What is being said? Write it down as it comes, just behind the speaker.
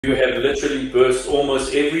You have literally burst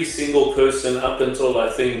almost every single person up until I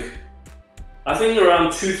think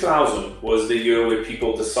around 2000 was the year where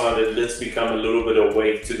people decided, let's become a little bit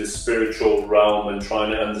awake to the spiritual realm and trying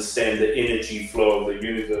to understand the energy flow of the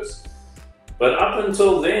universe. But up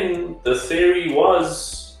until then, the theory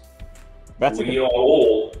was we are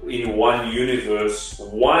all in one universe,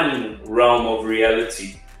 one realm of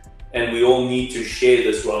reality, and we all need to share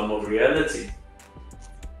this realm of reality.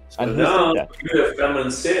 So now you have come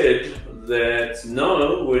and said that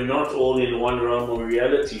no, we're not all in one realm of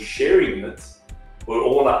reality sharing it. We're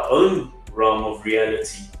all our own realm of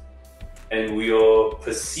reality. And we are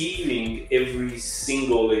perceiving every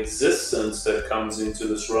single existence that comes into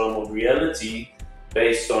this realm of reality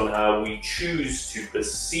based on how we choose to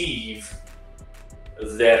perceive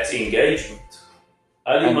that engagement.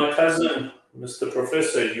 Ali, my cousin, Mr.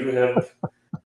 Professor, you have